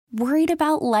Worried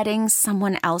about letting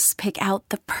someone else pick out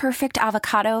the perfect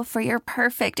avocado for your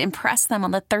perfect impress them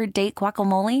on the third date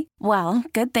guacamole? Well,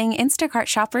 good thing Instacart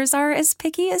shoppers are as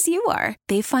picky as you are.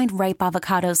 They find ripe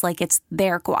avocados like it's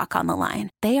their guac on the line.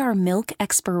 They are milk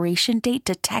expiration date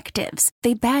detectives.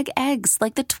 They bag eggs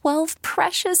like the 12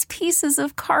 precious pieces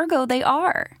of cargo they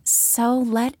are. So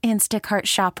let Instacart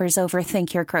shoppers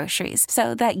overthink your groceries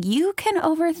so that you can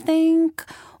overthink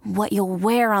what you'll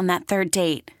wear on that third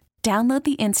date. Download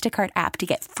the Instacart app to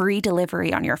get free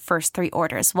delivery on your first 3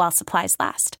 orders while supplies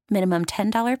last. Minimum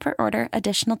 $10 per order.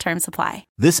 Additional terms apply.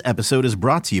 This episode is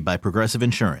brought to you by Progressive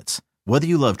Insurance. Whether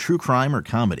you love true crime or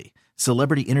comedy,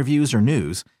 celebrity interviews or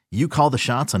news, you call the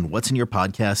shots on what's in your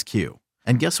podcast queue.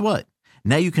 And guess what?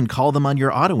 Now you can call them on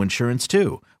your auto insurance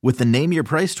too with the Name Your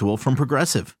Price tool from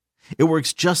Progressive. It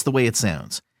works just the way it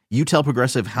sounds. You tell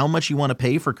Progressive how much you want to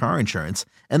pay for car insurance,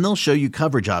 and they'll show you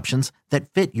coverage options that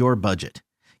fit your budget.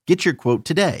 Get your quote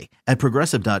today at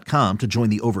Progressive.com to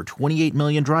join the over 28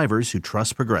 million drivers who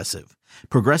trust Progressive.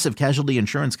 Progressive Casualty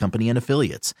Insurance Company and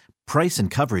Affiliates. Price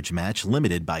and coverage match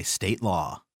limited by state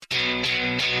law. You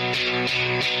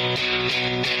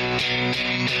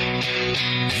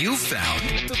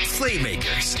found the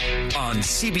Playmakers on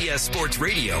CBS Sports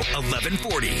Radio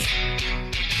 1140.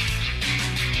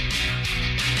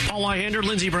 Paul Lyhander,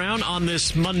 Lindsey Brown on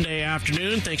this Monday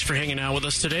afternoon. Thanks for hanging out with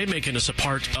us today, making us a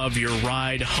part of your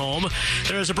ride home.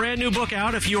 There is a brand new book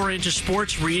out if you are into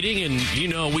sports reading, and you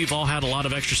know we've all had a lot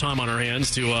of extra time on our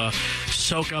hands to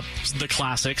soak up the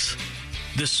classics.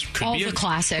 This could all be the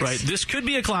classics. Right. This could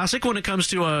be a classic when it comes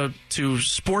to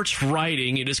sports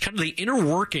writing. It is kind of the inner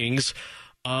workings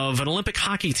of an Olympic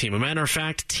hockey team. A matter of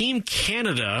fact, Team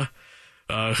Canada,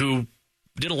 who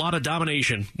did a lot of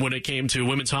domination when it came to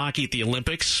women's hockey at the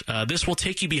Olympics. This will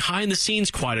take you behind the scenes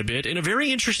quite a bit in a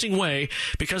very interesting way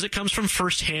because it comes from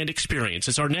firsthand experience.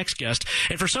 It's our next guest,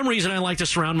 and for some reason I like to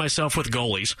surround myself with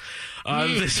goalies.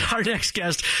 Our next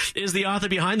guest is the author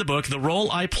behind the book, The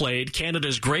Role I Played,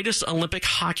 Canada's Greatest Olympic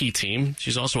Hockey Team.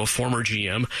 She's also a former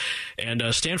GM and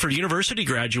a Stanford University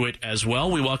graduate as well.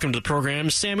 We welcome to the program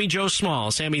Sami Jo Small.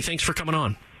 Sami, thanks for coming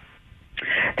on.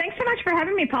 Thanks so much for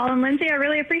having me, Paul and Lindsay. I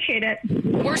really appreciate it.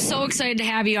 We're so excited to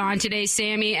have you on today,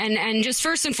 Sami. And just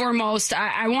first and foremost,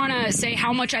 I want to say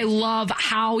how much I love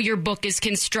how your book is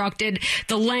constructed,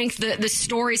 the length, the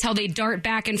stories, how they dart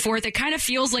back and forth. It kind of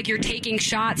feels like you're taking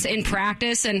shots in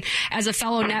practice. And as a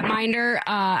fellow netminder,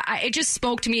 it just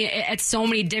spoke to me at so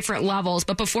many different levels.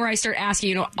 But before I start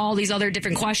asking all these other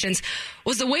different questions,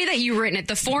 was the way that you written it,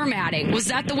 the formatting, is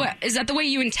that the way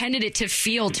you intended it to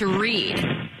feel, to read?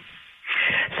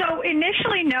 So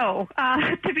initially, no.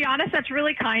 To be honest, that's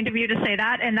really kind of you to say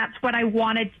that, and that's what I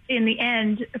wanted in the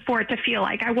end for it to feel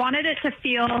like. I wanted it to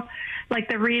feel like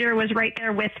the reader was right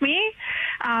there with me.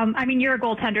 I mean, you're a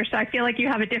goaltender, so I feel like you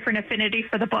have a different affinity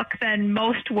for the book than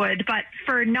most would. But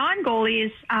for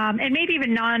non-goalies and maybe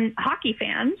even non-hockey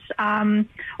fans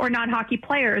or non-hockey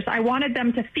players, I wanted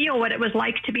them to feel what it was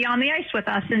like to be on the ice with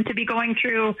us and to be going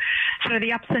through sort of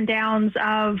the ups and downs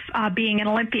of being an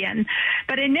Olympian.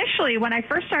 But initially, when I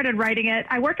first started writing it,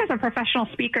 I work as a professional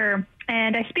speaker,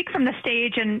 and I speak from the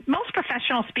stage, and most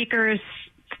professional speakers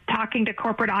talking to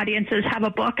corporate audiences have a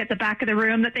book at the back of the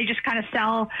room that they just kind of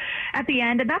sell at the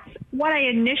end. And that's what I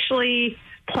initially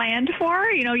planned for.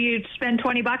 You'd spend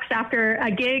 $20 after a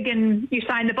gig and you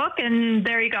sign the book and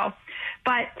there you go.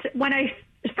 But when I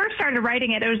first started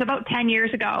writing it, it was about 10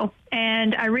 years ago,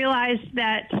 and I realized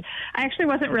that I actually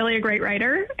wasn't really a great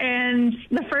writer, and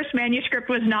the first manuscript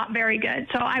was not very good.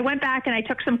 So I went back and I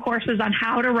took some courses on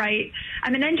how to write.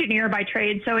 I'm an engineer by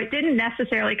trade, so it didn't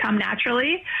necessarily come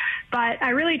naturally, but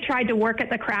I really tried to work at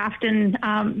the craft, and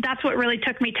that's what really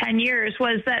took me 10 years,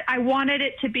 was that I wanted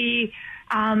it to be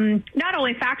not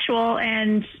only factual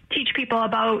and teach people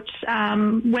about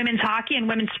women's hockey and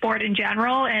women's sport in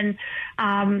general, and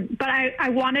but I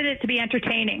wanted it to be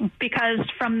entertaining, because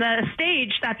from the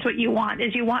stage, that's what you want,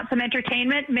 is you want some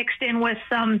entertainment mixed in with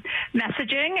some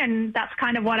messaging, and that's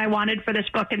kind of what I wanted for this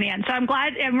book in the end. So I'm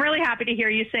really happy to hear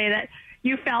you say that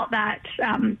you felt that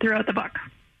throughout the book.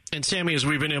 And Sami, as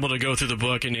we've been able to go through the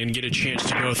book and get a chance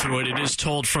to go through it, it is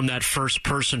told from that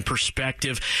first-person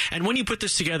perspective. And when you put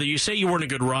this together, you say you weren't a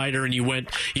good writer and you went,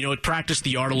 practiced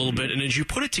the art a little bit. And as you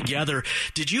put it together,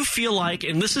 did you feel like,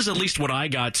 and this is at least what I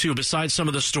got too, besides some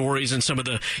of the stories and some of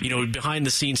the, behind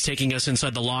the scenes, taking us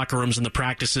inside the locker rooms and the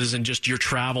practices and just your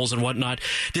travels and whatnot,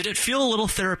 did it feel a little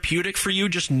therapeutic for you,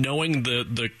 just knowing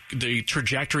the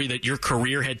trajectory that your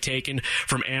career had taken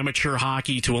from amateur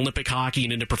hockey to Olympic hockey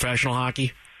and into professional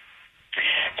hockey?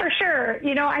 For sure.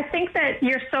 Sure. I think that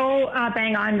you're so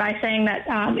bang on by saying that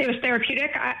it was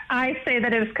therapeutic. I say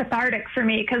that it was cathartic for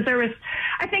me because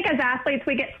I think as athletes,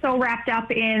 we get so wrapped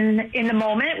up in the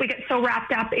moment. We get so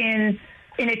wrapped up in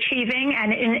achieving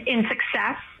and in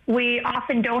success. We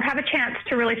often don't have a chance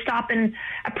to really stop and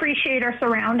appreciate our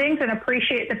surroundings and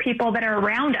appreciate the people that are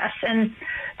around us. And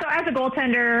so as a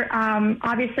goaltender,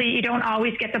 obviously you don't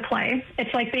always get to play.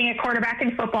 It's like being a quarterback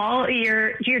in football.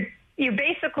 You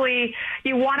basically,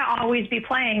 you want to always be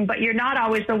playing, but you're not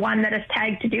always the one that is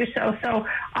tagged to do so. So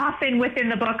often within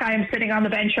the book, I am sitting on the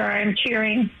bench or I am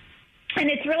cheering. And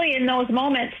it's really in those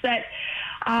moments that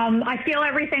I feel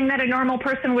everything that a normal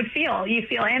person would feel. You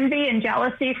feel envy and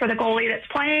jealousy for the goalie that's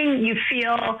playing. You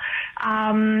feel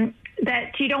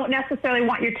that you don't necessarily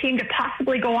want your team to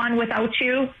possibly go on without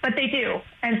you, but they do.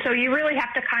 And so you really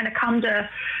have to kind of come to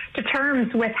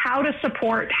terms with how to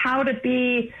support, how to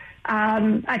be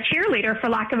a cheerleader, for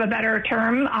lack of a better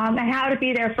term, and how to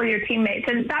be there for your teammates.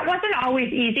 And that wasn't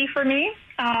always easy for me.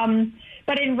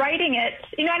 But in writing it,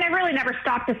 and I really never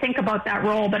stopped to think about that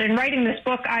role, but in writing this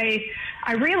book, I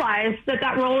realized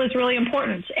that role is really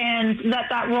important, and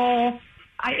that role,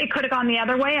 it could have gone the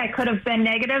other way. I could have been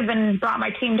negative and brought my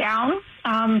team down.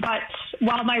 But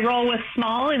while my role was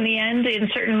small in the end, in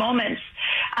certain moments,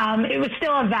 it was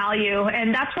still of value.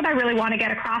 And that's what I really want to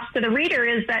get across to the reader,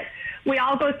 is that we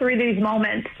all go through these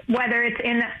moments, whether it's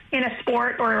in a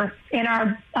sport or in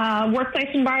our workplace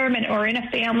environment or in a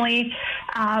family.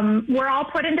 We're all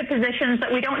put into positions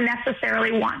that we don't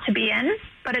necessarily want to be in,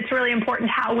 but it's really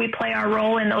important how we play our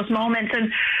role in those moments.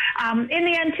 And in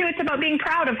the end, too, it's about being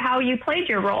proud of how you played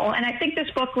your role. And I think this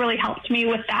book really helped me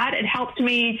with that. It helped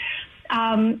me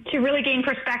to really gain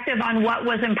perspective on what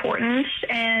was important,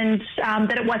 and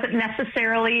that it wasn't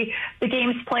necessarily the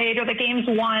games played or the games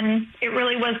won. It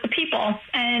really was the people.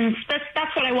 And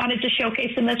that's what I wanted to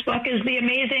showcase in this book, is the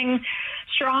amazing,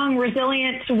 strong,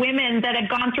 resilient women that had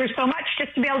gone through so much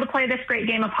just to be able to play this great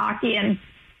game of hockey. And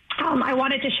I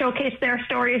wanted to showcase their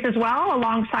stories as well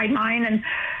alongside mine.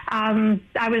 And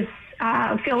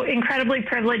I feel incredibly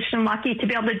privileged and lucky to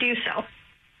be able to do so.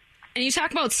 And you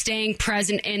talk about staying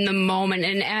present in the moment.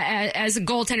 And as a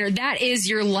goaltender, that is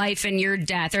your life and your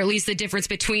death, or at least the difference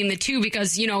between the two,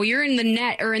 because, you're in the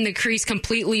net or in the crease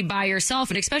completely by yourself.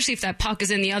 And especially if that puck is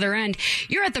in the other end,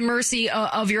 you're at the mercy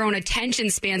of your own attention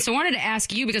span. So I wanted to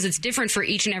ask you, because it's different for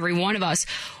each and every one of us,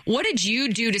 what did you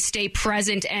do to stay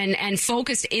present and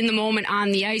focused in the moment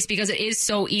on the ice? Because it is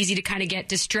so easy to kind of get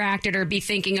distracted or be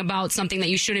thinking about something that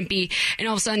you shouldn't be. And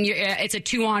all of a sudden it's a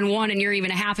 2-on-1 and you're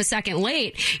even a half a second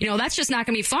late. That's just not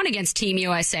going to be fun against Team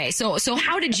USA. So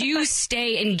how did you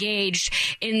stay engaged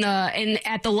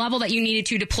at the level that you needed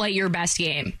to play your best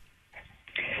game?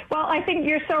 Well, I think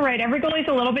you're so right. Every goalie's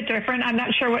a little bit different. I'm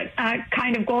not sure what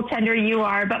kind of goaltender you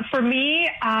are, but for me,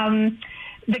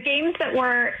 the games that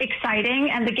were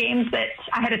exciting and the games that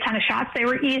I had a ton of shots, they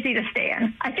were easy to stay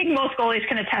in. I think most goalies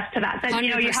can attest to that. That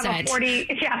 100%.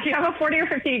 You have a 40 or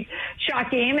 50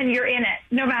 shot game and you're in it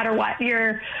no matter what.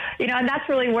 And that's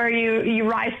really where you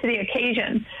rise to the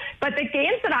occasion. But the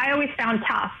games that I always found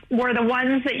tough were the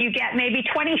ones that you get maybe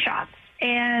 20 shots.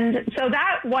 And so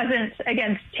that wasn't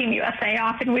against Team USA.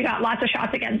 Often we got lots of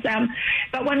shots against them.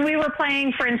 But when we were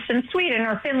playing, for instance, Sweden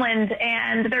or Finland,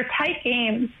 and they're tight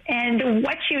games, and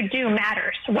what you do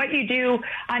matters. What you do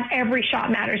on every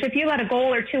shot matters. If you let a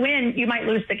goal or two in, you might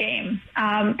lose the game.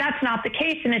 That's not the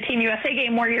case in a Team USA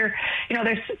game where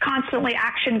there's constantly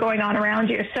action going on around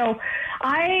you. So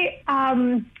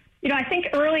I think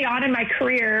early on in my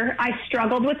career, I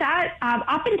struggled with that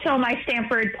up until my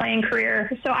Stanford playing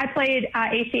career. So I played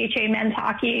ACHA men's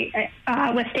hockey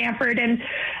with Stanford,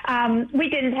 and we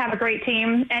didn't have a great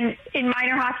team. And in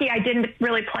minor hockey, I didn't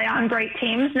really play on great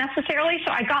teams necessarily,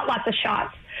 so I got lots of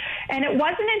shots. And it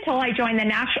wasn't until I joined the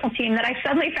national team that I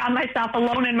suddenly found myself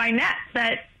alone in my net,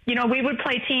 that, we would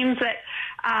play teams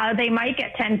that they might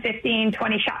get 10, 15,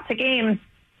 20 shots a game.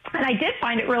 And I did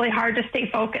find it really hard to stay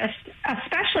focused,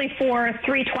 especially for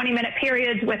 3 20-minute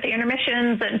periods with the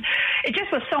intermissions. And it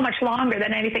just was so much longer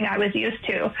than anything I was used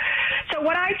to. So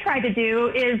what I try to do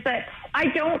is that I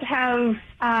don't have,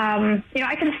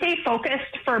 I can stay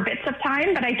focused for bits of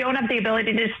time, but I don't have the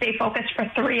ability to stay focused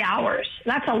for 3 hours.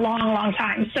 That's a long, long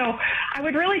time. So I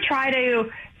would really try to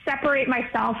separate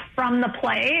myself from the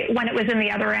play when it was in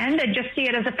the other end and just see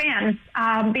it as a fan.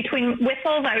 Between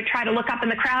whistles, I would try to look up in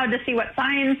the crowd to see what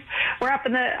signs were up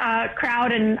in the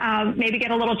crowd and maybe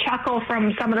get a little chuckle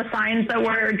from some of the signs that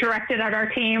were directed at our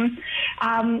team,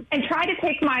 and try to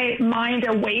take my mind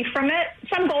away from it.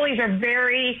 Some goalies are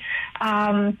very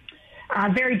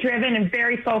very driven and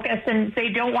very focused, and they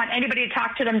don't want anybody to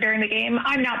talk to them during the game.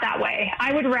 I'm not that way.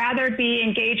 I would rather be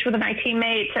engaged with my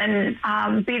teammates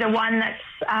and be the one that's,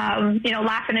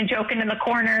 laughing and joking in the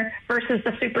corner versus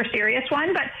the super serious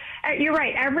one. But you're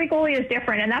right. Every goalie is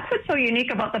different, and that's what's so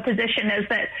unique about the position is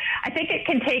that I think it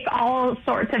can take all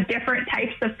sorts of different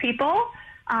types of people.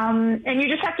 And you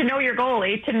just have to know your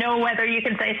goalie to know whether you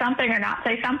can say something or not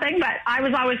say something. But I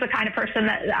was always the kind of person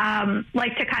that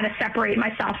liked to kind of separate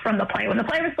myself from the play. When the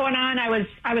play was going on, I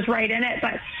was right in it.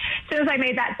 But as soon as I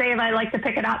made that save, I like to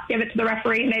pick it up, give it to the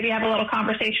referee, maybe have a little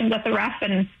conversation with the ref,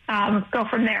 and go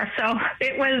from there. So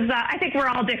it was. I think we're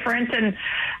all different,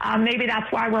 and maybe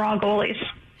that's why we're all goalies.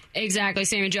 Exactly,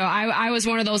 Sam and Joe. I was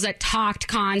one of those that talked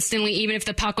constantly, even if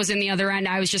the puck was in the other end.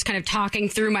 I was just kind of talking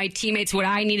through my teammates what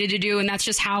I needed to do, and that's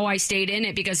just how I stayed in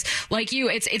it. Because, like you,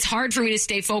 it's hard for me to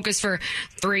stay focused for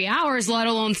 3 hours, let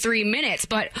alone 3 minutes.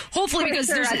 But hopefully, because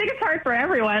I think it's hard for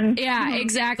everyone. Yeah,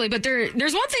 exactly. But there's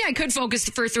one thing I could focus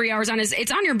for 3 hours on is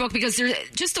it's on your book, because there's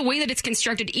just the way that it's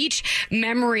constructed. Each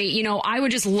memory, I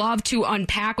would just love to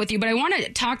unpack with you. But I want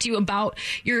to talk to you about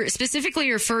specifically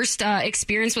your first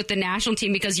experience with the national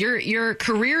team, because your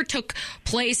career took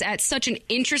place at such an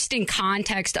interesting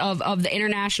context of the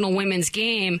international women's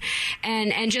game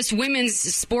and just women's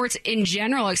sports in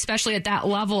general, especially at that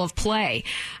level of play.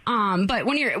 But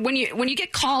when you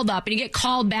get called up and you get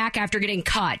called back after getting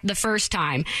cut the first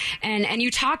time, and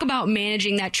you talk about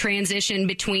managing that transition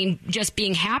between just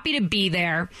being happy to be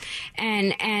there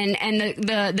and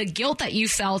the guilt that you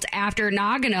felt after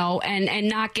Nagano and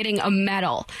not getting a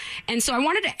medal. And so I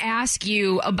wanted to ask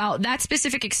you about that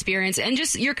specific experience and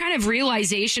just your kind of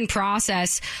realization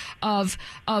process of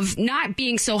not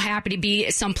being so happy to be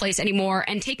someplace anymore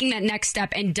and taking that next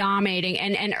step and dominating.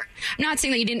 And I'm not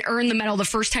saying that you didn't earn the medal the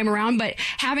first time around, but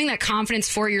having that confidence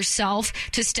for yourself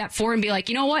to step forward and be like,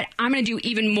 you know what, I'm going to do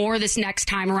even more this next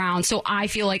time around. So I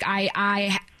feel like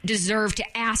I deserve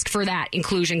to ask for that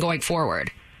inclusion going forward.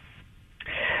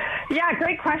 Yeah,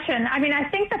 great question. I mean, I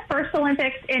think the first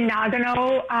Olympics in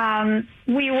Nagano,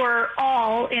 we were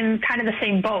all in kind of the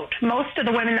same boat. Most of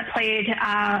the women that played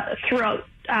throughout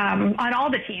on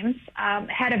all the teams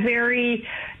had a very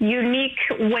unique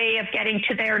way of getting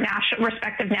to their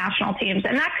respective national teams.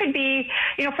 And that could be,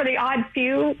 for the odd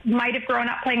few, might have grown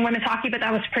up playing women's hockey, but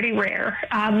that was pretty rare.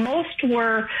 Most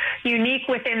were unique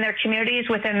within their communities,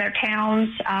 within their towns,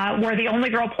 were the only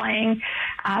girl playing,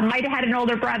 might have had an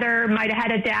older brother, might have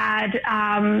had a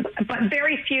dad, but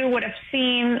very few would have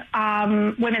seen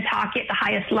women's hockey at the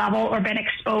highest level or been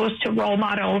exposed to role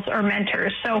models or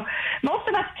mentors. So most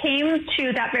of us came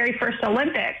to that very first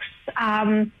Olympics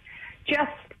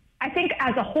I think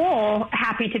as a whole,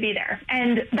 happy to be there.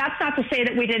 And that's not to say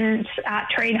that we didn't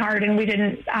train hard and we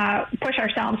didn't push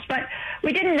ourselves, but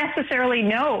we didn't necessarily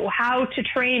know how to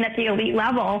train at the elite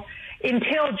level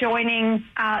until joining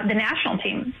the national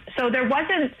team. So there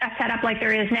wasn't a setup like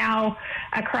there is now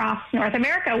across North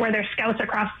America, where there's scouts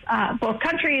across both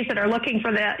countries that are looking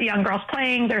for the young girls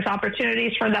playing. There's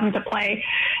opportunities for them to play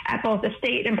at both the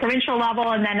state and provincial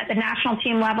level, and then at the national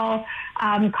team level.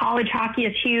 College hockey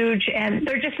is huge, and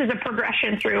there just is a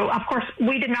progression through. Of course,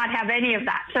 we did not have any of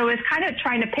that. So it's kind of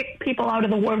trying to pick people out of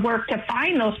the woodwork to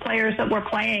find those players that were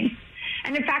playing.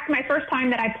 And in fact, my first time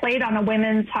that I played on a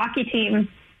women's hockey team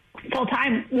full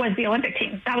time was the Olympic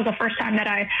team. That was the first time that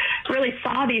I really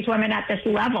saw these women at this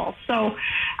level. So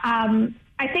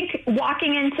I think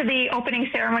walking into the opening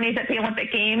ceremonies at the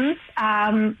Olympic Games,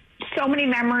 so many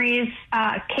memories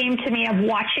came to me of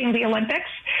watching the Olympics,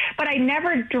 but I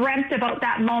never dreamt about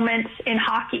that moment in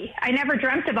hockey. I never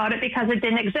dreamt about it because it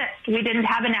didn't exist. We didn't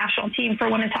have a national team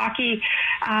for women's hockey.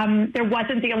 There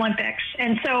wasn't the Olympics.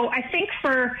 And so I think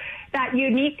for that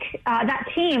that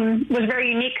team was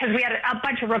very unique because we had a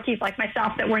bunch of rookies like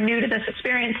myself that were new to this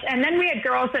experience. And then we had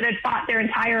girls that had fought their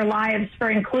entire lives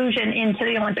for inclusion into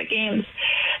the Olympic Games.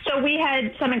 So we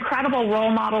had some incredible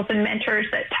role models and mentors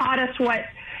that taught us what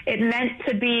it meant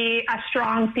to be a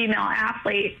strong female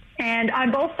athlete. And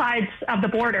on both sides of the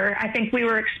border, I think we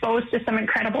were exposed to some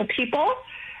incredible people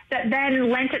that then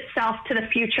lent itself to the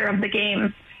future of the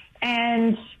game.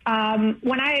 And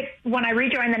when I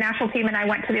rejoined the national team and I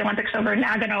went to the Olympics over in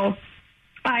Nagano,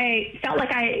 I felt like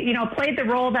I, played the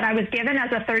role that I was given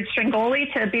as a third string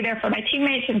goalie to be there for my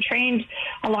teammates and trained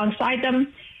alongside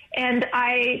them. And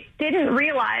I didn't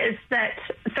realize that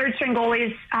third string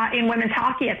goalies in women's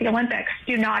hockey at the Olympics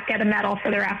do not get a medal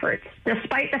for their efforts,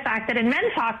 despite the fact that in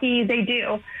men's hockey they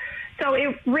do. So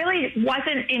it really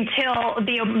wasn't until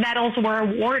the medals were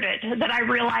awarded that I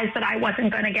realized that I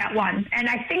wasn't going to get one. And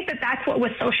I think that that's what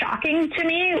was so shocking to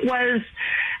me was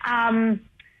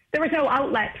there was no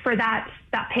outlet for that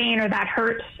pain or that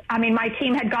hurt. I mean, my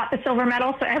team had got the silver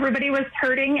medal, so everybody was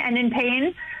hurting and in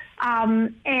pain.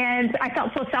 And I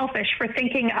felt so selfish for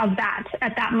thinking of that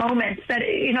at that moment, that,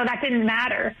 that didn't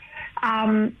matter.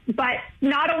 But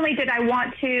not only did I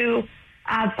want to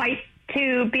fight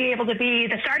to be able to be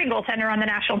the starting goaltender on the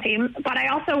national team, but I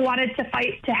also wanted to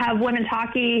fight to have women's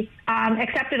hockey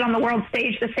accepted on the world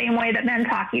stage the same way that men's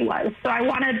hockey was. So I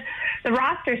wanted the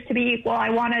rosters to be equal. I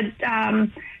wanted,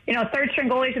 third-string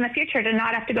goalies in the future to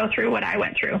not have to go through what I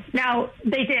went through. Now,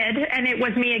 they did, and it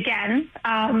was me again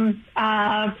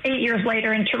 8 years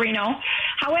later in Torino.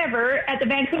 However, at the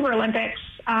Vancouver Olympics,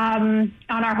 on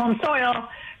our home soil,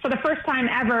 for the first time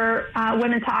ever,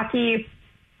 women's hockey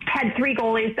had 3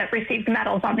 goalies that received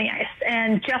medals on the ice,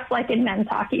 and just like in men's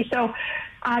hockey. So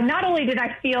not only did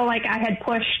I feel like I had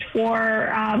pushed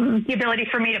for the ability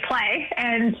for me to play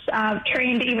and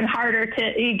trained even harder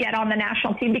to get on the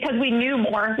national team because we knew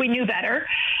more, we knew better,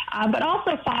 but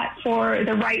also fought for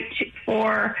the right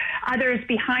for others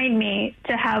behind me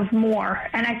to have more.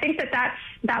 And I think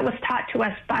that was taught to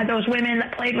us by those women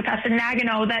that played with us in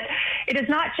Nagano, that it is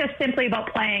not just simply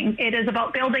about playing. It is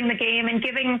about building the game and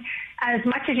giving as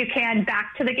much as you can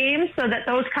back to the game so that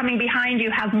those coming behind you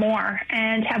have more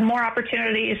and have more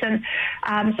opportunities. And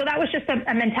so that was just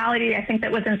a mentality, I think,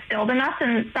 that was instilled in us.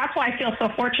 And that's why I feel so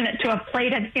fortunate to have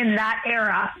played in that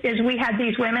era, is we had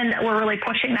these women that were really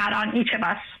pushing that on each of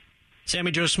us.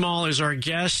 Sami Jo Small is our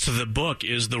guest. The book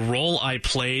is The Role I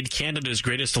Played, Canada's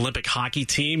Greatest Olympic Hockey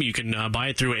Team. You can buy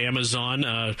it through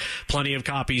Amazon. Plenty of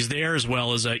copies there, as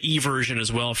well as an e-version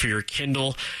as well for your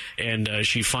Kindle. And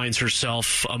she finds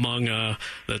herself among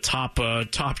the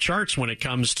top charts when it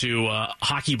comes to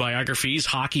hockey biographies,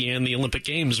 hockey and the Olympic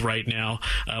Games right now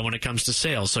when it comes to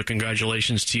sales. So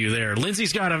congratulations to you there.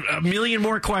 Lindsay's got a million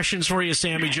more questions for you,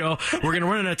 Sami Jo. We're going to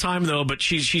run out of time, though, but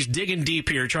she's digging deep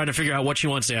here, trying to figure out what she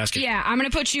wants to ask you. Yeah, I'm going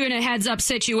to put you in a heads-up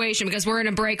situation because we're in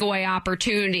a breakaway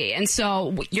opportunity. And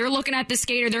so you're looking at the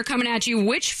skater, they're coming at you.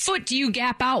 Which foot do you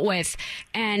gap out with?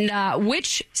 And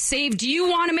which save do you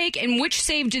want to make? And which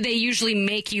save do they usually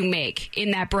make you make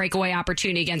in that breakaway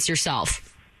opportunity against yourself?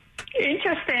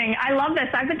 Interesting. I love this.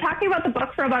 I've been talking about the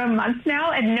book for about a month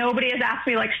now, and nobody has asked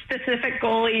me specific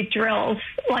goalie drills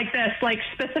like this,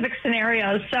 specific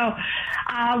scenarios. So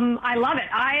I love it.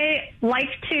 I like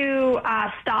to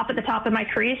stop at the top of my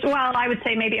crease. Well, I would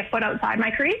say maybe a foot outside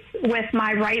my crease with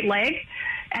my right leg,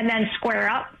 and then square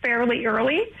up fairly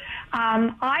early.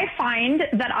 I find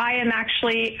that I am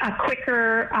actually a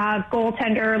quicker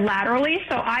goaltender laterally,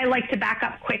 so I like to back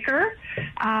up quicker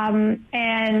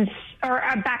or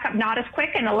back up not as quick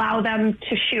and allow them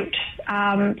to shoot.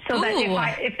 So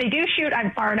that if they do shoot,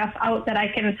 I'm far enough out that I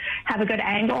can have a good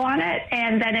angle on it.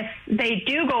 And then if they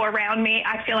do go around me,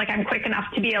 I feel like I'm quick enough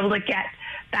to be able to get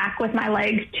back with my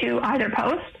leg to either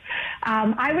post.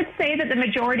 I would say that the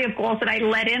majority of goals that I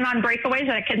let in on breakaways,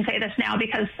 and I can say this now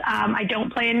because I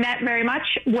don't play in net very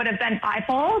much, would have been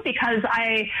 5-hole because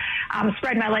I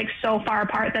spread my legs so far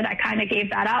apart that I kind of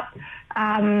gave that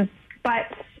up. But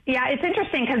yeah, it's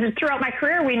interesting because throughout my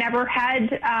career, we never had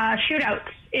shootouts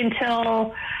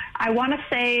until I want to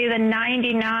say the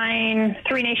 99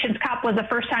 Three Nations Cup was the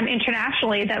first time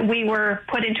internationally that we were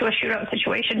put into a shootout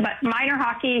situation. But minor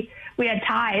hockey, we had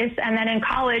ties, and then in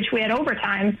college, we had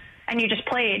overtime, and you just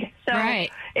played. So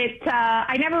right.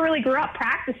 I never really grew up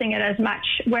practicing it as much,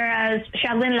 whereas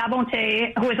Chadeline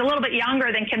Labonte, who was a little bit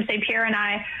younger than Kim St. Pierre and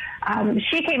I,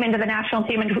 she came into the national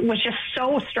team and was just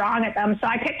so strong at them. So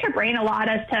I picked her brain a lot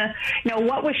as to,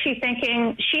 what was she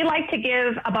thinking? She liked to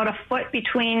give about a foot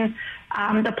between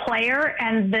the player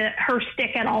and her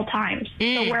stick at all times.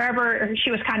 So wherever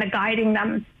she was kind of guiding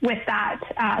them with that.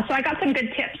 So I got some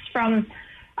good tips from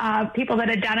people that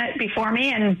had done it before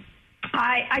me. And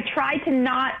I tried to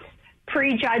not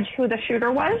prejudge who the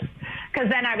shooter was, because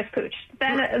then I was pooched.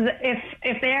 Then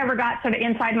if they ever got sort of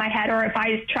inside my head, or if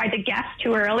I tried to guess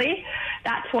too early,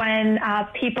 that's when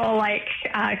people like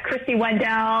Christy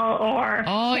Wendell or...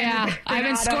 Oh, yeah. I've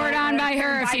been scored on by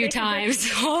her a few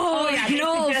times. Oh, yeah,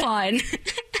 no fun.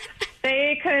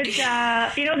 They could,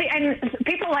 and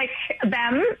people like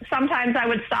them, sometimes I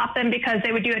would stop them because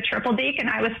they would do a triple deke and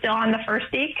I was still on the first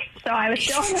deke. So I was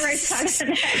still on the right side of the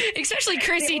net. Especially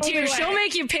Chrissy, too. She'll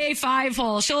make you pay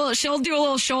 5-hole. She'll do a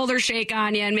little shoulder shake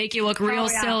on you and make you look real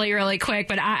silly really quick.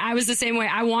 But I was the same way.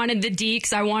 I wanted the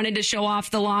dekes. I wanted to show off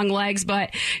the long legs.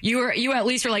 But you at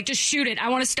least were like, just shoot it. I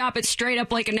want to stop it straight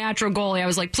up like a natural goalie. I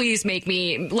was like, please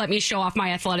let me show off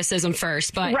my athleticism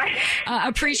first. But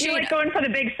appreciate... You're like going for the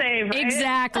big save. Right?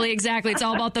 Exactly. It's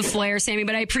all about the flair. Sami Sammy,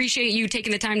 but I appreciate you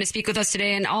taking the time to speak with us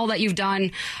today and all that you've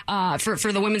done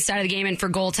for the women's side of the game and for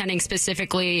goaltending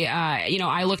specifically.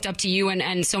 I looked up to you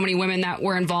and so many women that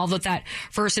were involved with that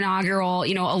first inaugural,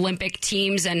 Olympic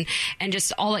teams and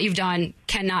just all that you've done.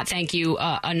 Cannot thank you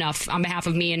enough on behalf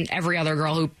of me and every other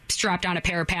girl who strapped on a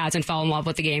pair of pads and fell in love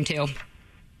with the game too.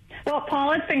 Well,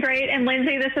 Paul, it's been great. And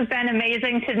Lindsay, this has been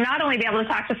amazing to not only be able to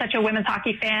talk to such a women's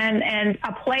hockey fan and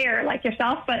a player like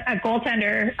yourself, but a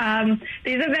goaltender.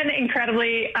 These have been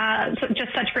incredibly,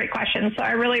 just such great questions. So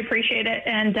I really appreciate it.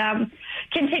 And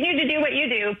continue to do what you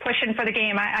do, pushing for the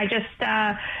game. I just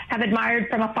have admired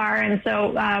from afar. And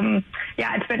so,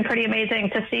 it's been pretty amazing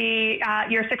to see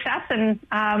your success, and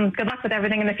good luck with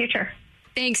everything in the future.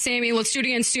 Thanks, Sammy. Let's do it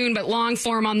again soon, but long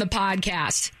form on the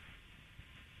podcast.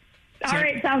 All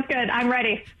right, sounds good. I'm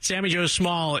ready. Sammy Jo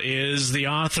Small is the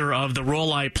author of The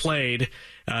Role I Played,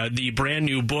 the brand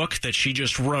new book that she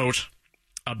just wrote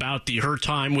about her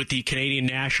time with the Canadian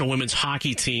national women's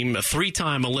hockey team, a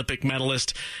 3-time Olympic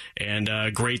medalist, and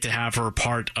great to have her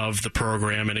part of the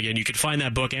program. And again, you can find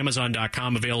that book,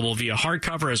 Amazon.com, available via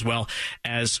hardcover as well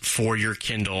as for your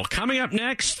Kindle. Coming up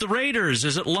next, the Raiders.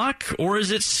 Is it luck or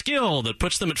is it skill that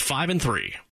puts them at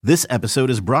 5-3? This episode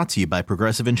is brought to you by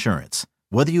Progressive Insurance.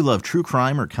 Whether you love true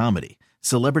crime or comedy,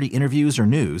 celebrity interviews or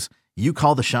news, you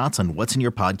call the shots on what's in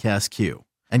your podcast queue.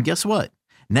 And guess what?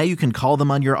 Now you can call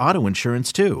them on your auto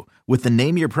insurance too with the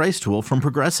Name Your Price tool from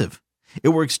Progressive. It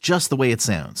works just the way it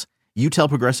sounds. You tell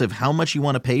Progressive how much you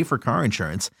want to pay for car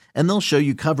insurance, and they'll show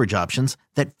you coverage options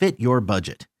that fit your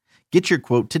budget. Get your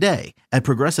quote today at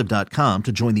Progressive.com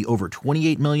to join the over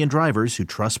 28 million drivers who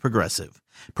trust Progressive.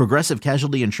 Progressive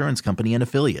Casualty Insurance Company and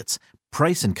Affiliates.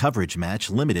 Price and coverage match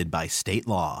limited by state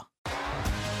law.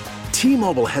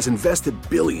 T-Mobile has invested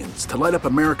billions to light up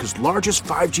America's largest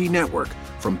 5G network,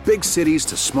 from big cities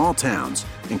to small towns,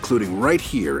 including right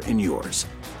here in yours.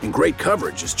 And great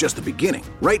coverage is just the beginning.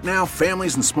 Right now,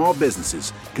 families and small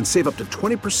businesses can save up to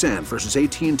 20% versus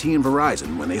AT&T and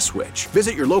Verizon when they switch.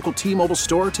 Visit your local T-Mobile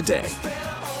store today.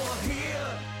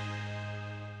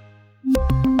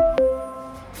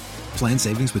 Plan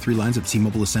savings with 3 lines of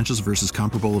T-Mobile Essentials versus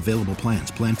comparable available plans.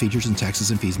 Plan features and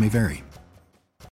taxes and fees may vary.